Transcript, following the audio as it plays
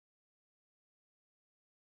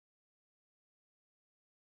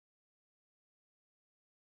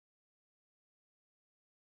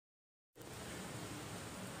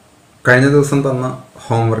കഴിഞ്ഞ ദിവസം തന്ന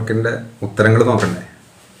ഹോംവർക്കിൻ്റെ ഉത്തരങ്ങൾ നോക്കണ്ടേ?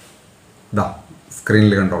 ദാ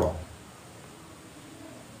സ്ക്രീനിൽ കണ്ടോളൂ.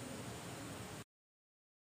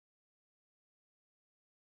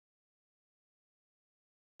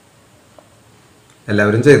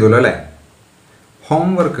 എല്ലാവരും ചെയ്തല്ലോ അല്ലേ?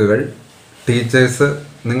 ഹോംവർക്കുകൾ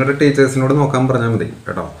നിങ്ങളുടെ ടീച്ചേഴ്സിനോട് നോക്കാൻ പറഞ്ഞാൽ മതി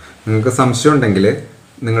കേട്ടോ. നിങ്ങൾക്ക് സംശയം ഉണ്ടെങ്കിൽ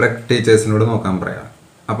നിങ്ങളുടെ ടീച്ചേഴ്സിനോട് നോക്കാൻ പറയാം.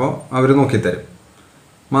 അപ്പോൾ അവർ നോക്കിത്തരും.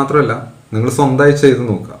 മാത്രമല്ല, നിങ്ങൾ സ്വന്തമായി ചെയ്ത്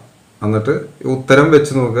നോക്കുക. എന്നിട്ട് ഉത്തരം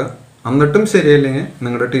വെച്ച് നോക്കുക. എന്നിട്ടും ശരിയല്ലെങ്കിൽ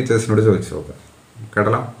നിങ്ങളുടെ ടീച്ചേഴ്സിനോട് ചോദിച്ചു നോക്കുക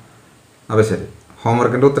കേട്ടല്ലോ. അപ്പോൾ ശരി,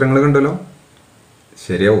 ഹോംവർക്കിൻ്റെ ഉത്തരങ്ങൾ കണ്ടല്ലോ,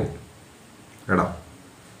 ശരിയാവും കേട്ടോ.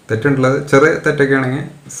 തെറ്റുണ്ടുള്ളത് ചെറിയ തെറ്റൊക്കെ ആണെങ്കിൽ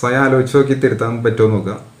സ്വയം ആലോചിച്ച് നോക്കി തിരുത്താൻ പറ്റുമോ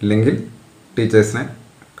നോക്കുക. ഇല്ലെങ്കിൽ ടീച്ചേഴ്സിനെ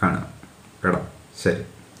കാണുക കേട്ടോ. ശരി.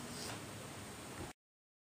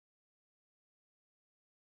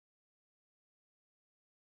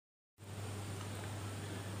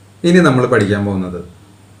 ഇനി നമ്മൾ പഠിക്കാൻ പോകുന്നത്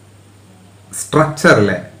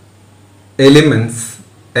സ്ട്രക്ചറിലെ എലിമെൻറ്റ്സ്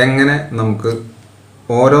എങ്ങനെ നമുക്ക്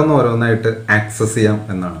ഓരോന്നോരോന്നായിട്ട് ആക്സസ് ചെയ്യാം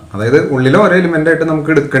എന്നാണ്. അതായത് ഉള്ളിൽ ഓരോ എലിമെൻ്റായിട്ട്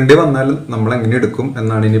നമുക്ക് എടുക്കേണ്ടി വന്നാൽ നമ്മൾ എങ്ങനെ എടുക്കും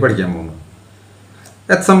എന്നാണ് ഇനി പഠിക്കാൻ പോകുന്നത്.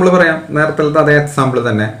 എക്സാമ്പിൾ പറയാം. നേരത്തെ അതേ എക്സാമ്പിൾ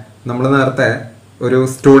തന്നെ. നമ്മൾ നേരത്തെ ഒരു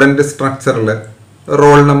സ്റ്റുഡൻറ്റ് സ്ട്രക്ചറിൽ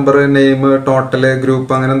roll number, name, total,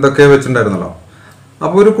 group അങ്ങനെ എന്തൊക്കെ വെച്ചിട്ടുണ്ടായിരുന്നല്ലോ.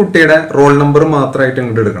 അപ്പോൾ ഒരു കുട്ടിയുടെ റോൾ നമ്പർ മാത്രമായിട്ട്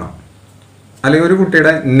ഇങ്ങോട്ട് എടുക്കണം, അല്ലെങ്കിൽ ഒരു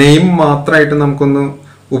കുട്ടിയുടെ നെയിം മാത്രമായിട്ട് നമുക്കൊന്ന്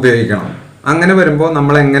ഉപയോഗിക്കണം. അങ്ങനെ വരുമ്പോൾ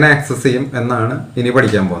നമ്മൾ എങ്ങനെ ആക്സസ് ചെയ്യും എന്നാണ് ഇനി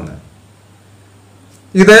പഠിക്കാൻ പോകുന്നത്.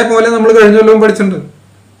 ഇതേപോലെ നമ്മൾ കഴിഞ്ഞ കൊല്ലവും പഠിച്ചിട്ടുണ്ട്.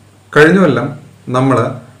 കഴിഞ്ഞ കൊല്ലം നമ്മൾ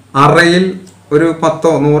അറയിൽ ഒരു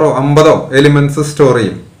 10, 100, 50 എലിമെന്റ്സ് സ്റ്റോർ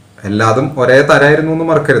ചെയ്യും. എല്ലാതും ഒരേ തരമായിരുന്നു എന്ന്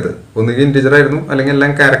മറക്കരുത്. ഒന്നുകിൽ ഇൻറ്റിജർ ആയിരുന്നു, അല്ലെങ്കിൽ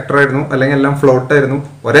എല്ലാം ക്യാരക്ടർ ആയിരുന്നു, അല്ലെങ്കിൽ എല്ലാം ഫ്ലോട്ട് ആയിരുന്നു.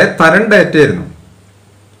 ഒരേ തരം ഡാറ്റ ആയിരുന്നു.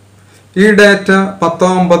 ഈ ഡാറ്റ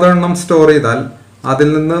 10, 50 എണ്ണം സ്റ്റോർ ചെയ്താൽ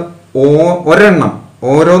അതിൽ നിന്ന് ഒരെണ്ണം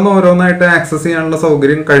ഓരോന്നായിട്ട് ആക്സസ് ചെയ്യാനുള്ള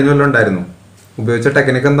സൗകര്യം കഴിഞ്ഞ കൊല്ലം ഉണ്ടായിരുന്നു. ഉപയോഗിച്ച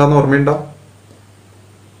ടെക്നിക്ക് എന്താണെന്ന് ഓർമ്മയുണ്ടോ?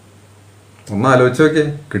 ഒന്ന് ആലോചിച്ച് നോക്കിയേ,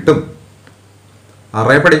 കിട്ടും.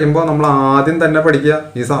 അറേ പഠിക്കുമ്പോൾ നമ്മൾ ആദ്യം തന്നെ പഠിക്കുക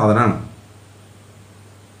ഈ സാധനമാണ്.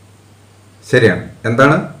 ശരിയാണ്.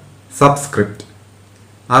 എന്താണ്? സബ്സ്ക്രിപ്റ്റ്.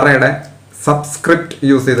 അറേയുടെ സബ്സ്ക്രിപ്റ്റ്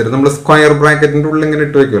യൂസ് ചെയ്തിട്ട് നമ്മൾ സ്ക്വയർ ബ്രാക്കറ്റിൻ്റെ ഉള്ളിൽ ഇങ്ങനെ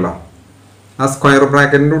ഇട്ട് വയ്ക്കുമല്ലോ. ആ സ്ക്വയർ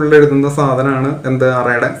ബ്രാക്കറ്റിൻ്റെ ഉള്ളിൽ എഴുതുന്ന സാധനമാണ് എന്ത്?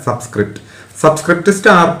 അറേയുടെ സബ്സ്ക്രിപ്റ്റ്. സബ്സ്ക്രിപ്റ്റ്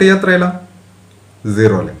സ്റ്റാർട്ട് ചെയ്യുക എത്രയില്ല?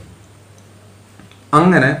 0.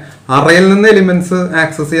 അങ്ങനെ അറയിൽ നിന്ന് എലിമെന്റ്സ്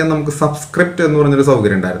ആക്സസ് ചെയ്യാൻ നമുക്ക് സബ്സ്ക്രിപ്റ്റ് എന്ന് പറഞ്ഞൊരു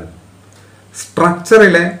സൗകര്യം ഉണ്ടായിരുന്നു.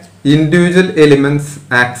 സ്ട്രക്ചറിലെ ഇൻഡിവിജ്വൽ എലിമെന്റ്സ്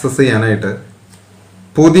ആക്സസ് ചെയ്യാനായിട്ട്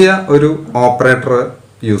പുതിയ ഒരു ഓപ്പറേറ്റർ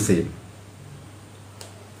യൂസ് ചെയ്യും.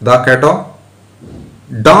 ഇതാ കേട്ടോ,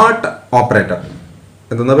 ഡോട്ട് ഓപ്പറേറ്റർ.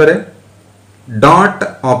 എന്തെന്നാ പേര്? ഡോട്ട്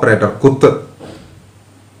ഓപ്പറേറ്റർ, കുത്ത്.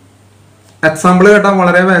 എക്സാമ്പിൾ കേട്ടാൽ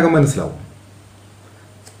വളരെ വേഗം മനസ്സിലാവും.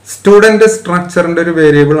 സ്റ്റുഡൻറ് സ്ട്രക്ചറിൻ്റെ ഒരു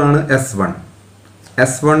വേരിയബിൾ ആണ് S1.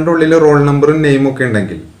 S1ൻ്റെ ഉള്ളിൽ റോൾ നമ്പറും നെയിമും ഒക്കെ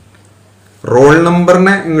ഉണ്ടെങ്കിൽ റോൾ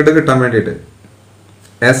നമ്പറിനെ ഇങ്ങോട്ട് കിട്ടാൻ വേണ്ടിയിട്ട്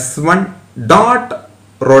S1 ഡോട്ട്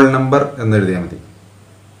റോൾ നമ്പർ എന്ന് എഴുതിയാൽ മതി.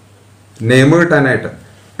 നെയിം കിട്ടാനായിട്ട്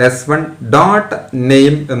S1 ഡോട്ട്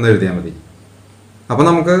നെയിം എന്ന് എഴുതിയാൽ മതി. അപ്പോൾ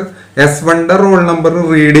നമുക്ക് S1ൻ്റെ റോൾ നമ്പർ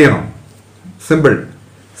റീഡ് ചെയ്യണം. Simple.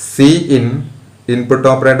 CIN input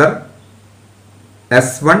operator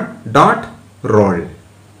S1 dot role.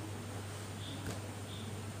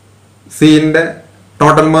 സിന്റെ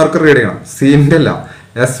ടോട്ടൽ മാർക്ക് റീഡ് ചെയ്യണം. സിന്റെ അല്ല,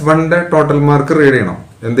 S1ൻ്റെ ടോട്ടൽ മാർക്ക് റീഡ് ചെയ്യണം.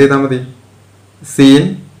 എന്ത് ചെയ്താൽ മതി? Sin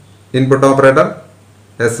input operator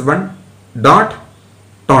S1 dot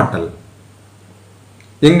total.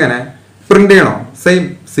 ഇങ്ങനെ പ്രിന്റ് ചെയ്യണം. Same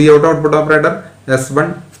C out output operator S1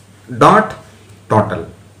 dot total.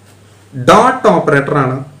 Dot operator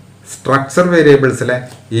ആണ് സ്ട്രക്ചർ വേരിയബിൾസിലെ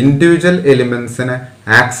ഇൻഡിവിജ്വൽ എലിമെന്റ്സിനെ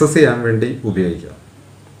ആക്സസ് ചെയ്യാൻ വേണ്ടി ഉപയോഗിക്കുക.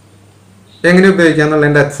 എങ്ങനെ ഉപയോഗിക്കുക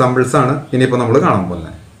എന്നുള്ളതിൻ്റെ എക്സാമ്പിൾസ് ആണ് ഇനിയിപ്പോൾ നമ്മൾ കാണാൻ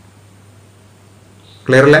പോകുന്നത്.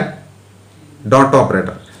 ക്ലിയർ അല്ലേ? ഡോട്ട്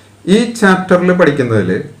ഓപ്പറേറ്റർ ഈ ചാപ്റ്ററിൽ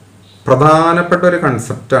പഠിക്കുന്നതിൽ പ്രധാനപ്പെട്ട ഒരു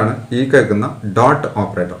കൺസെപ്റ്റാണ് ഈ കേൾക്കുന്ന ഡോട്ട്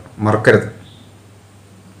ഓപ്പറേറ്റർ. മറക്കരുത്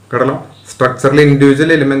കേട്ടല്ലോ. സ്ട്രക്ചറിൽ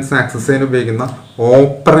ഇൻഡിവിജ്വൽ എലിമെന്റ്സ് ആക്സസ് ചെയ്യാൻ ഉപയോഗിക്കുന്ന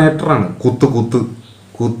ഓപ്പറേറ്ററാണ്.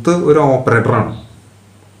 കുത്ത് ഒരു ഓപ്പറേറ്ററാണ്.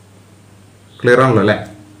 ക്ലിയർ ആണല്ലോ അല്ലേ?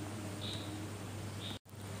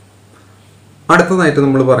 അടുത്തതായിട്ട്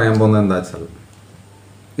നമ്മൾ പറയാൻ പോകുന്നത് എന്താ വെച്ചാൽ,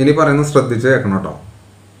 ഇനി പറയുന്നത് ശ്രദ്ധിച്ച് കേൾക്കണം കേട്ടോ.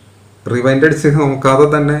 റിവൈൻഡ് അടിച്ച് നോക്കാതെ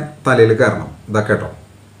തന്നെ തലയിൽ കയറണം. ഇതാ കേട്ടോ.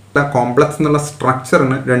 കോംപ്ലക്സ് എന്നുള്ള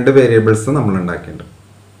സ്ട്രക്ചറിന് 2 വേരിയബിൾസ് നമ്മൾ ഉണ്ടാക്കിയിട്ടുണ്ട്,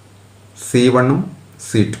 C1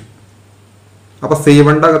 C2. അപ്പോൾ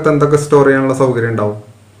C1ൻ്റെ അകത്ത് എന്തൊക്കെ സ്റ്റോർ ചെയ്യാനുള്ള സൗകര്യം ഉണ്ടാവും?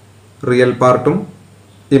 റിയൽ പാർട്ടും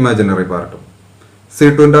ഇമാജിനറി പാർട്ടും.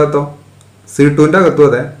 C2ൻ്റെ അകത്തോ? C2ൻ്റെ അകത്തും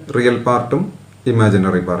അതെ, റിയൽ പാർട്ടും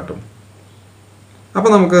ഇമാജിനറി പാർട്ടും.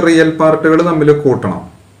 അപ്പോൾ നമുക്ക് റിയൽ പാർട്ടുകൾ തമ്മിൽ കൂട്ടണം.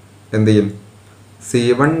 എന്ത് ചെയ്യും?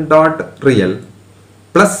 C1 dot real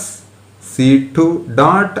plus C2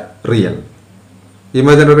 dot real.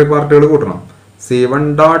 Imaginary പാർട്ടുകൾ കൂട്ടണം. C1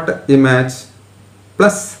 dot image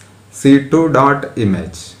plus C2 dot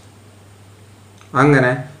image.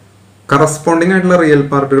 അങ്ങനെ കറസ്പോണ്ടിങ് ആയിട്ടുള്ള റിയൽ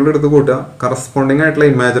പാർട്ടുകൾ എടുത്ത് കൂട്ടുക, കറസ്പോണ്ടിങ് ആയിട്ടുള്ള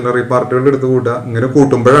ഇമാജിനറി പാർട്ടുകൾ എടുത്ത് കൂട്ടുക. ഇങ്ങനെ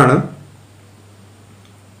കൂട്ടുമ്പോഴാണ്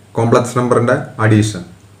കോംപ്ലക്സ് നമ്പറിന്റെ അഡീഷൻ.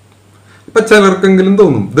 ഇപ്പൊ ചിലർക്കെങ്കിലും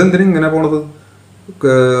തോന്നും ഇതെന്തിനും ഇങ്ങനെ പോണത്,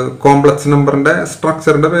 കോംപ്ലക്സ് നമ്പറിന്റെ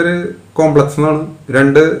സ്ട്രക്ചറിന്റെ പേര് കോംപ്ലക്സ് എന്നാണ്.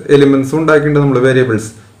 2 എലിമെന്റ്സും ഉണ്ടാക്കിയിട്ടുണ്ട് നമ്മൾ, variables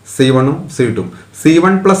C1 C2.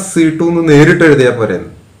 C1 plus C2 എന്ന് നേരിട്ട് എഴുതിയാൽ പോരെ.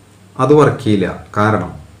 അത് വർക്ക് ചെയ്യില്ല.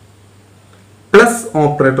 കാരണം പ്ലസ്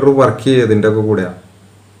ഓപ്പറേറ്റർ വർക്ക് ചെയ്തതിൻ്റെ ഒക്കെ കൂടെയാണ്.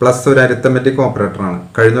 പ്ലസ് ഒരു അരിത്തമെറ്റിക് ഓപ്പറേറ്ററാണ്.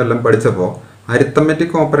 കഴിഞ്ഞ കൊല്ലം പഠിച്ചപ്പോൾ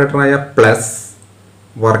അരിത്തമെറ്റിക് ഓപ്പറേറ്ററായ പ്ലസ്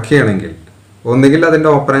വർക്ക് ചെയ്യണമെങ്കിൽ ഒന്നുകിൽ അതിൻ്റെ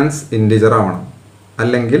ഓപ്പറൻസ് ഇൻറ്റിജർ ആവണം,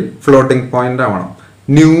 അല്ലെങ്കിൽ ഫ്ലോട്ടിംഗ് പോയിന്റ് ആവണം,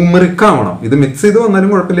 ന്യൂമറിക് ആവണം. ഇത് മിക്സ് ചെയ്ത് വന്നാലും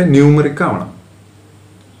കുഴപ്പമില്ല, ന്യൂമറിക് ആവണം.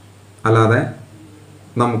 അല്ലാതെ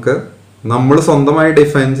നമ്മൾ സ്വന്തമായി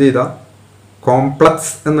ഡിഫൈൻ ചെയ്ത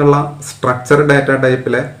കോംപ്ലക്സ് എന്നുള്ള സ്ട്രക്ചർ ഡാറ്റ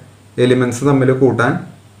ടൈപ്പിലെ എലിമെന്റ്സ് തമ്മിൽ കൂട്ടാൻ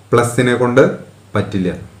പ്ലസിനെ കൊണ്ട് പറ്റില്ല.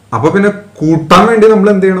 അപ്പോൾ പിന്നെ കൂട്ടാൻ വേണ്ടി നമ്മൾ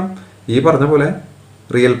എന്ത് ചെയ്യണം? ഈ പറഞ്ഞ പോലെ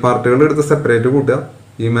റിയൽ പാർട്ടുകൾ എടുത്ത് സെപ്പറേറ്റ് കൂട്ടുക,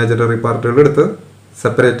 ഇമാജിനറി പാർട്ടുകൾ എടുത്ത്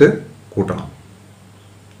സെപ്പറേറ്റ് കൂട്ടണം.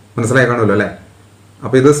 മനസ്സിലായി കാണുമല്ലോ അല്ലേ?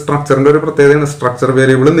 അപ്പോൾ ഇത് സ്ട്രക്ചറിൻ്റെ ഒരു പ്രത്യേകതയാണ്. സ്ട്രക്ചർ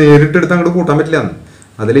വേരിയബിൾ നേരിട്ട് എടുത്ത് അങ്ങോട്ട് കൂട്ടാൻ പറ്റില്ല എന്ന്.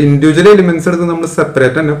 അതിൽ ഇൻഡിവിജ്വൽ എലിമെന്റ്സ് എടുത്ത് നമ്മൾ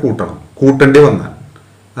സെപ്പറേറ്റ് തന്നെ കൂട്ടണം, കൂട്ടേണ്ടി വന്നാൽ.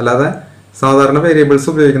 അല്ലാതെ സാധാരണ വേരിയബിൾസ്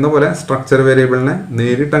ഉപയോഗിക്കുന്ന പോലെ സ്ട്രക്ചർ വേരിയബിളിനെ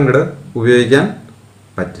നേരിട്ട് അങ്ങോട്ട് ഉപയോഗിക്കാൻ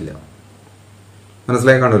പറ്റില്ല.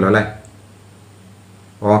 മനസ്സിലായി കാണുമല്ലോ അല്ലേ?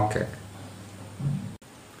 ഓക്കെ.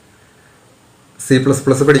 C++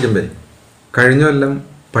 പഠിക്കുമ്പോൾ കഴിഞ്ഞ കൊല്ലം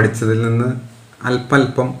പഠിച്ചതിൽ നിന്ന്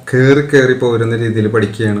അല്പം കയറി പോരുന്ന രീതിയിൽ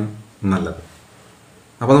പഠിക്കുകയാണ് നല്ലത്.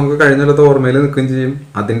 അപ്പോൾ നമുക്ക് കഴിഞ്ഞ കൊല്ലത്തെ ഓർമ്മയിൽ നിൽക്കുകയും ചെയ്യും,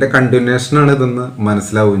 അതിൻ്റെ കണ്ടിന്യൂഷനാണ് ഇതെന്ന്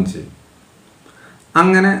മനസ്സിലാവുകയും ചെയ്യും.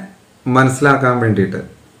 അങ്ങനെ മനസ്സിലാക്കാൻ വേണ്ടിയിട്ട്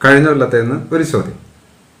കഴിഞ്ഞ കൊല്ലത്തേന്ന് ഒരു ചോദ്യം.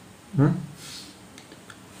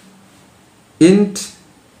 ഇൻറ്റ്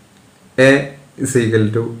A is equal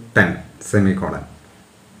to 10 semicolon,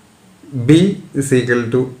 B is equal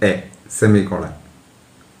to A semicolon.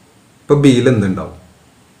 ഇപ്പോൾ ബിയിൽ എന്തുണ്ടാവും?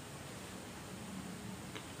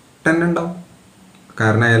 10 ഉണ്ടാവും.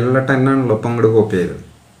 കാരണം എല്ലാ 10 ആണല്ലോ ഇപ്പം അങ്ങോട്ട് കോപ്പി ചെയ്തത്.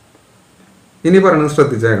 ഇനി പറയുന്നത്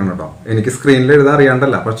ശ്രദ്ധിച്ചേക്കണം കേട്ടോ. എനിക്ക് സ്ക്രീനിൽ എഴുതാൻ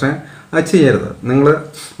അറിയാണ്ടല്ല, പക്ഷേ അത് ചെയ്യരുത്. നിങ്ങൾ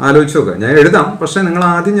ആലോചിച്ച് നോക്കുക. ഞാൻ എഴുതാം, പക്ഷേ നിങ്ങൾ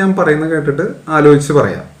ആദ്യം ഞാൻ പറയുന്നത് കേട്ടിട്ട് ആലോചിച്ച്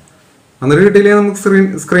പറയാം. എന്നിട്ട് കിട്ടിയില്ലേ നമുക്ക്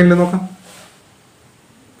സ്ക്രീനിൽ നോക്കാം.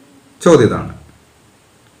 ചോദ്യം ഇതാണ്: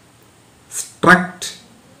 struct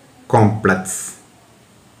complex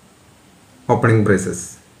opening braces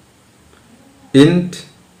ഇൻറ്റ്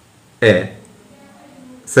A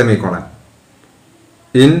semicolon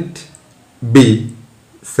ഇൻറ്റ് B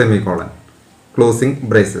semicolon closing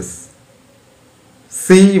braces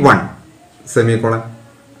C1 semicolon.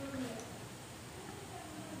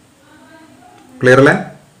 Clear അല്ലേ?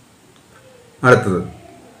 അടുത്തത്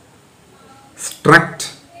struct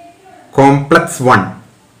complex 1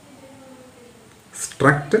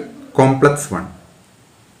 struct complex 1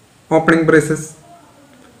 opening braces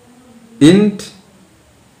int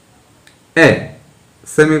A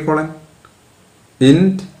semicolon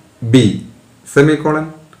int B semicolon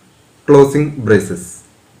closing braces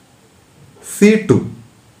C2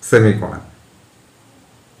 semicolon.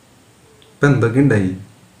 ഇപ്പം എന്തൊക്കെ ഉണ്ടായി?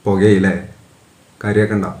 പുകയില്ലേ?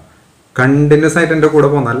 കാര്യമൊക്കെ ഉണ്ടാവും. കണ്ടിന്യൂസ് ആയിട്ട് എൻ്റെ കൂടെ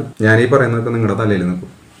പോന്നാൽ ഞാൻ ഈ പറയുന്നതൊക്കെ നിങ്ങളുടെ തലയിൽ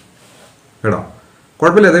നിൽക്കും കേട്ടോ.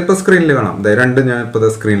 കുഴപ്പമില്ല. ഇതിപ്പോൾ സ്ക്രീനിൽ കാണാം. രണ്ട് ഞാൻ ഇപ്പോൾ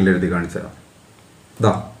സ്ക്രീനിൽ എഴുതി കാണിച്ചു തരാം.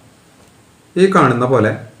 ഇതാ ഈ കാണുന്ന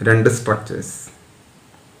പോലെ 2 സ്ട്രക്ചേഴ്സ്.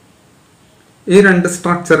 ഈ 2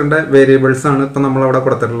 സ്ട്രക്ചറിൻ്റെ വേരിയബിൾസ് ആണ് ഇപ്പം നമ്മളവിടെ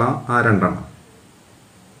കൊടുത്തിട്ടുള്ള ആ 2 എണ്ണം.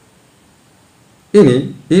 ഇനി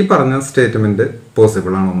ഈ പറഞ്ഞ സ്റ്റേറ്റ്മെൻറ്റ്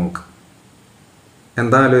പോസിബിൾ ആണോ നോക്ക്.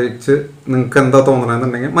 എന്താ ആലോചിച്ച് നിങ്ങൾക്ക് എന്താ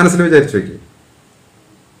തോന്നണമെന്നുണ്ടെങ്കിൽ മനസ്സിൽ വിചാരിച്ചു വയ്ക്കുക.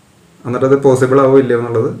 എന്നിട്ടത് പോസിബിൾ ആവോ ഇല്ലയോ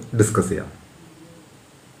എന്നുള്ളത് ഡിസ്കസ് ചെയ്യാം.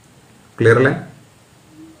 ക്ലിയർ അല്ലേ?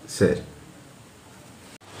 ശരി.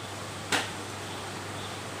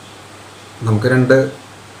 നമുക്ക് 2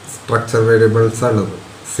 സ്ട്രക്ചർ വേരിയബിൾസ് ഉള്ളത്,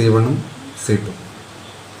 C1 C2.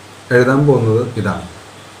 എഴുതാൻ പോകുന്നത് ഇതാണ്: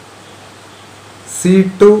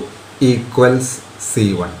 C2 ഈക്വൽസ്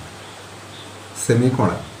C1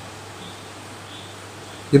 സെമിക്കോളൻ.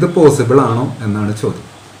 ഇത് പോസിബിൾ ആണോ എന്നാണ് ചോദ്യം.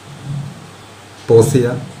 പോസ്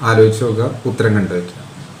ചെയ്യുക, ആലോചിച്ച് നോക്കുക, ഉത്തരം കണ്ടുവയ്ക്കുക.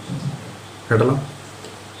 കേട്ടല്ലോ?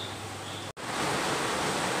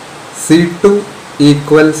 C2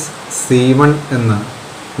 ഈക്വൽസ് C1 എന്ന്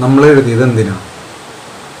നമ്മൾ എഴുതിയത് എന്തിനാണ്?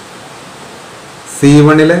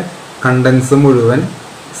 C1ലെ കണ്ടൻസ് മുഴുവൻ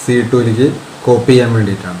C2ലേക്ക് കോപ്പി ചെയ്യാൻ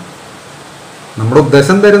വേണ്ടിയിട്ടാണ്. നമ്മുടെ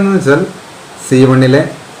ഉദ്ദേശം തരുന്നതെന്ന് വെച്ചാൽ C1ലെ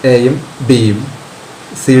എയും ബിയും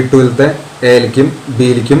C2ലത്തെ എയിലേക്കും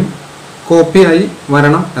ബിയിലേക്കും കോപ്പിയായി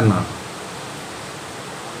വരണം എന്നാണ്.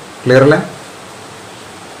 ക്ലിയർ അല്ലേ?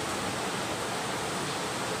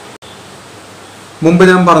 മുമ്പ്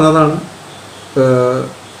ഞാൻ പറഞ്ഞതാണ്,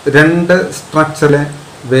 രണ്ട് സ്ട്രക്ചറിലെ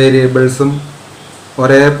വേരിയബിൾസും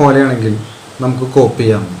ഒരേപോലെയാണെങ്കിൽ നമുക്ക് കോപ്പി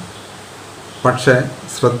ചെയ്യാം. പക്ഷേ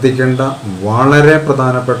ശ്രദ്ധിക്കേണ്ട വളരെ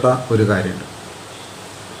പ്രധാനപ്പെട്ട ഒരു കാര്യമുണ്ട്.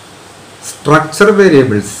 സ്ട്രക്ചർ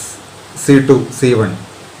വേരിയബിൾസ് C2, C1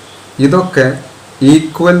 ഇതൊക്കെ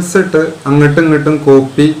ഈക്വൽസ് ഇട്ട് അങ്ങോട്ടും ഇങ്ങോട്ടും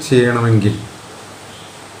കോപ്പി ചെയ്യണമെങ്കിൽ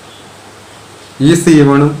ഈ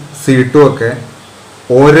C1 ഉം C2 ഒക്കെ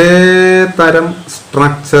ഒരേ തരം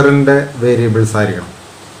സ്ട്രക്ചറിൻ്റെ വേരിയബിൾസ് ആയിരിക്കണം.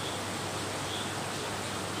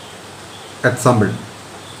 എക്സാമ്പിൾ,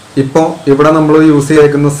 ഇപ്പോൾ ഇവിടെ നമ്മൾ യൂസ്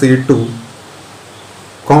ചെയ്തേക്കുന്ന C2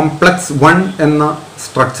 കോംപ്ലക്സ് 1 എന്ന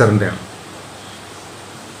സ്ട്രക്ചറിൻ്റെയാണ്.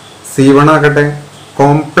 C1 ആകട്ടെ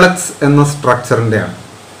കോംപ്ലക്സ് എന്ന സ്ട്രക്ചറിൻ്റെയാണ്.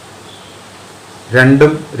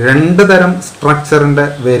 രണ്ടും രണ്ട് തരം സ്ട്രക്ചറിൻ്റെ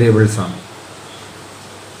വേരിയബിൾസാണ്.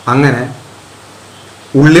 അങ്ങനെ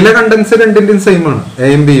ഉള്ളിലെ കണ്ടൻസ് രണ്ടിൻ്റെയും സെയിം ആണ്,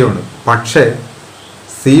 എയും ബിയും ആണ്. പക്ഷേ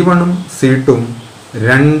C1 ഉം C2 ഉം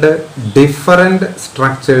രണ്ട് ഡിഫറൻറ്റ്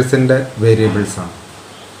സ്ട്രക്ചേഴ്സിൻ്റെ വേരിയബിൾസാണ്.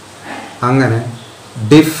 അങ്ങനെ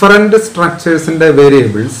ഡിഫറൻറ്റ് സ്ട്രക്ചേഴ്സിൻ്റെ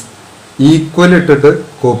വേരിയബിൾസ് ഈക്വൽ ഇട്ടിട്ട്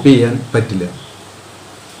കോപ്പി ചെയ്യാൻ പറ്റില്ല.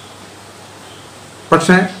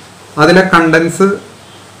 പക്ഷേ അതിലെ കണ്ടൻസ്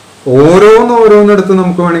ഓരോന്നോരോന്നെടുത്ത്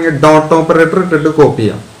നമുക്ക് വേണമെങ്കിൽ ഡോട്ട് ഓപ്പറേറ്റർ ഇട്ടിട്ട് കോപ്പി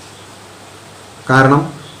ചെയ്യാം. കാരണം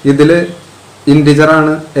ഇതിൽ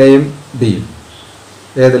ഇൻറ്റിജറാണ് എയും ബിയും.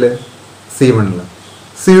 ഏതിൽ? C1ൽ.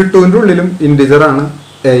 C2ൻ്റെ ഉള്ളിലും ഇൻറ്റിജറാണ്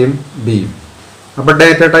എയും ബിയും. അപ്പോൾ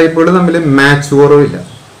ഡേറ്റ ടൈപ്പുകൾ തമ്മിൽ മാച്ച് കുറവില്ല.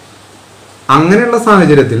 അങ്ങനെയുള്ള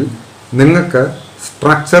സാഹചര്യത്തിൽ നിങ്ങൾക്ക്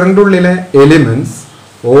സ്ട്രക്ചറിൻ്റെ ഉള്ളിലെ എലിമെൻറ്റ്സ്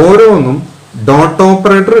ഓരോന്നും ഡോട്ട്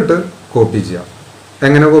ഓപ്പറേറ്റർ ഇട്ട് കോപ്പി ചെയ്യാം.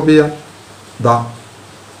 എങ്ങനെ കോപ്പി ചെയ്യാം? ദാ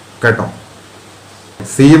കേട്ടോ,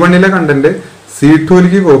 C1ലെ കണ്ടന്റ്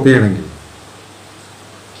C2ലേക്ക് കോപ്പി ചെയ്യണമെങ്കിൽ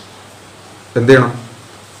എന്ത് ചെയ്യണം?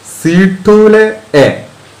 C2ലെ എ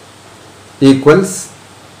ഈക്വൽസ്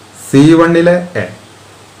C1ലെ എ.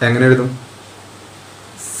 എങ്ങനെ എഴുതും?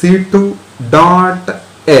 C2 dot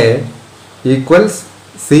A equals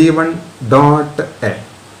C1 dot A.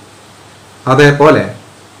 അതേപോലെ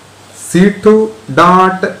C2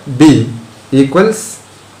 dot B equals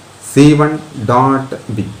C1 dot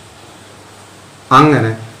B. അങ്ങനെ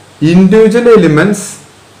ഇൻഡിവിജ്വൽ എലിമെൻറ്റ്സ്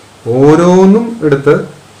ഓരോന്നും എടുത്ത്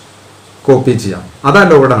കോപ്പി ചെയ്യാം. അത്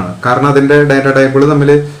അലോഡാണ്. കാരണം അതിൻ്റെ ഡാറ്റ ടൈപ്പുകൾ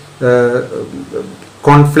തമ്മിൽ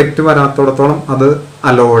കോൺഫ്ലിക്റ്റ് വരാത്തോടത്തോളം അത്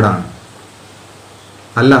അലോഡാണ്.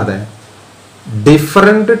 അല്ലാതെ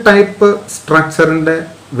ഡിഫറൻറ്റ് ടൈപ്പ് സ്ട്രക്ചറിൻ്റെ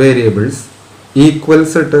വേരിയബിൾസ്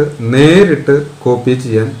ഈക്വൽസ് ഇട്ട് നേരിട്ട് കോപ്പി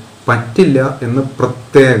ചെയ്യാൻ പറ്റില്ല എന്ന്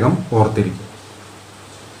പ്രത്യേകം ഓർത്തിരിക്കും.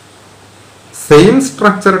 സെയിം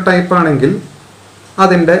സ്ട്രക്ചർ ടൈപ്പ് ആണെങ്കിൽ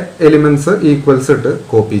അതിൻ്റെ എലിമെൻറ്റ്സ് ഈക്വൽസ് ഇട്ട്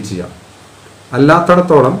കോപ്പി ചെയ്യാം.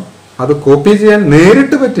 അല്ലാത്തടത്തോളം അത് കോപ്പി ചെയ്യാൻ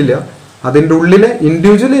നേരിട്ട് പറ്റില്ല. അതിൻ്റെ ഉള്ളിലെ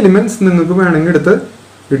ഇൻഡിവിജ്വൽ എലിമെൻറ്റ്സ് നിങ്ങൾക്ക് വേണമെങ്കിൽ എടുത്ത്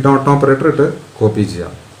ഈ ഡോട്ട് ഓപ്പറേറ്റർ ഇട്ട് കോപ്പി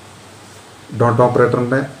ചെയ്യാം. ഡോട്ട്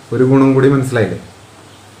ഓപ്പറേറ്ററിൻ്റെ ഒരു ഗുണം കൂടി മനസ്സിലായില്ലേ?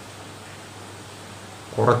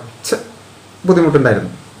 കുറച്ച്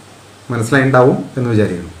ബുദ്ധിമുട്ടുണ്ടായിരുന്നു, മനസ്സിലായിണ്ടാവും എന്ന്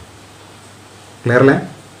വിചാരിക്കുന്നു. ക്ലിയർ അല്ലേ?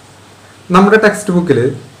 നമ്മുടെ ടെക്സ്റ്റ് ബുക്കിൽ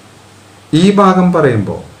ഈ ഭാഗം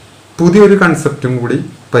പറയുമ്പോൾ പുതിയൊരു കൺസെപ്റ്റും കൂടി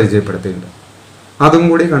പരിചയപ്പെടുത്തിയിട്ടുണ്ട്. അതും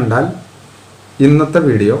കൂടി കണ്ടാൽ ഇന്നത്തെ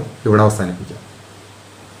വീഡിയോ ഇവിടെ അവസാനിപ്പിക്കാം.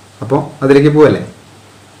 അപ്പോൾ അതിലേക്ക് പോവല്ലേ?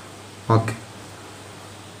 ഓക്കെ.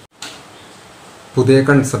 പുതിയ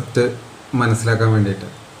കൺസെപ്റ്റ് മനസ്സിലാക്കാൻ വേണ്ടിയിട്ട്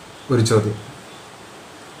ഒരു ചോദ്യം.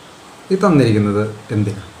 ഈ തന്നിരിക്കുന്നത്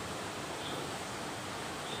എന്തിനാണ്?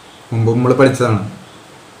 മുമ്പ് നമ്മൾ പഠിച്ചതാണ്,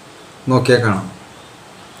 നോക്കിയാൽ കാണാം.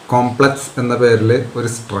 കോംപ്ലക്സ് എന്ന പേരിൽ ഒരു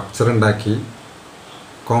സ്ട്രക്ചർ ഉണ്ടാക്കി,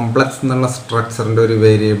 കോംപ്ലക്സ് എന്നുള്ള സ്ട്രക്ചറിൻ്റെ ഒരു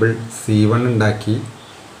വേരിയബിൾ C1 ഉണ്ടാക്കി,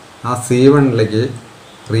 ആ C1ലേക്ക്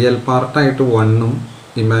റിയൽ പാർട്ടായിട്ട് 1ഉം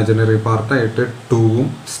ഇമാജിനറി പാർട്ടായിട്ട് 2ഉം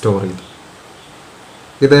സ്റ്റോർ ചെയ്തു.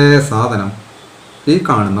 ഇതേ സാധനം ഈ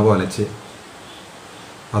കാണുന്ന പോലെ ചെയ്യും.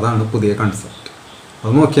 അതാണ് പുതിയ കൺസെപ്റ്റ്.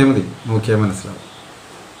 അത് നോക്കിയാൽ മതി, നോക്കിയാൽ മനസ്സിലാവും.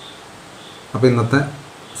 അപ്പോൾ ഇന്നത്തെ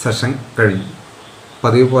സെഷൻ കഴിഞ്ഞു.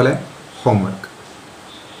 പതിവ് പോലെ ഹോംവർക്ക്.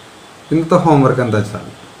 ഇന്നത്തെ ഹോംവർക്ക് എന്താ വെച്ചാൽ,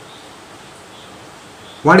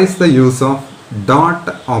 what is the use of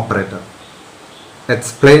dot operator?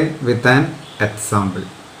 Explain with an example.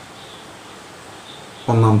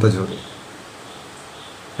 ഒന്നാമത്തെ ചോദ്യം.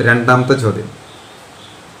 രണ്ടാമത്തെ ചോദ്യം,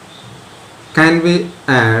 can we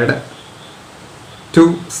add two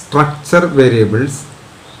structure variables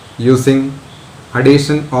using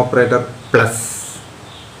addition operator plus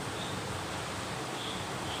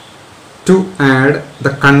to add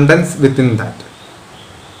the contents within that?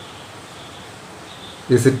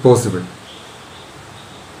 Is it possible?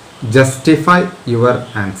 Justify your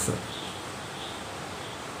answer.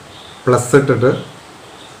 Plus ഇട്ടിട്ട്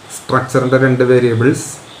സ്ട്രക്ചറിൻ്റെ 2 variables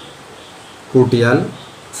കൂട്ടിയാൽ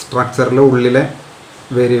സ്ട്രക്ചറിലെ ഉള്ളിലെ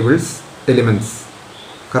variables elements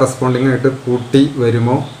corresponding ആയിട്ട് കൂട്ടി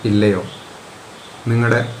വരുമോ ഇല്ലയോ,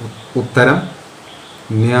 നിങ്ങളുടെ ഉത്തരം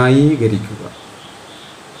ന്യായീകരിക്കുക.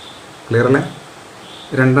 ക്ലിയർ അല്ലേ?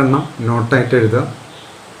 2 നോട്ടായിട്ട് എഴുതുക,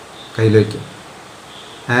 കയ്യിൽ വയ്ക്കുക.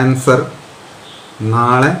 ആൻസർ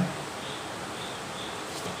നാളെ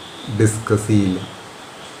ഡിസ്കസ് ചെയ്യില്ല,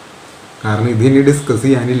 കാരണം ഇതിനി ഡിസ്കസ്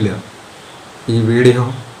ചെയ്യാനില്ല. ഈ വീഡിയോ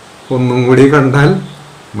ഒന്നും കൂടി കണ്ടാൽ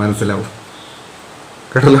മനസ്സിലാവും.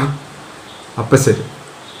 കേട്ടല്ലോ? അപ്പം ശരി,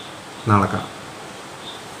 നാളെ കാണാം.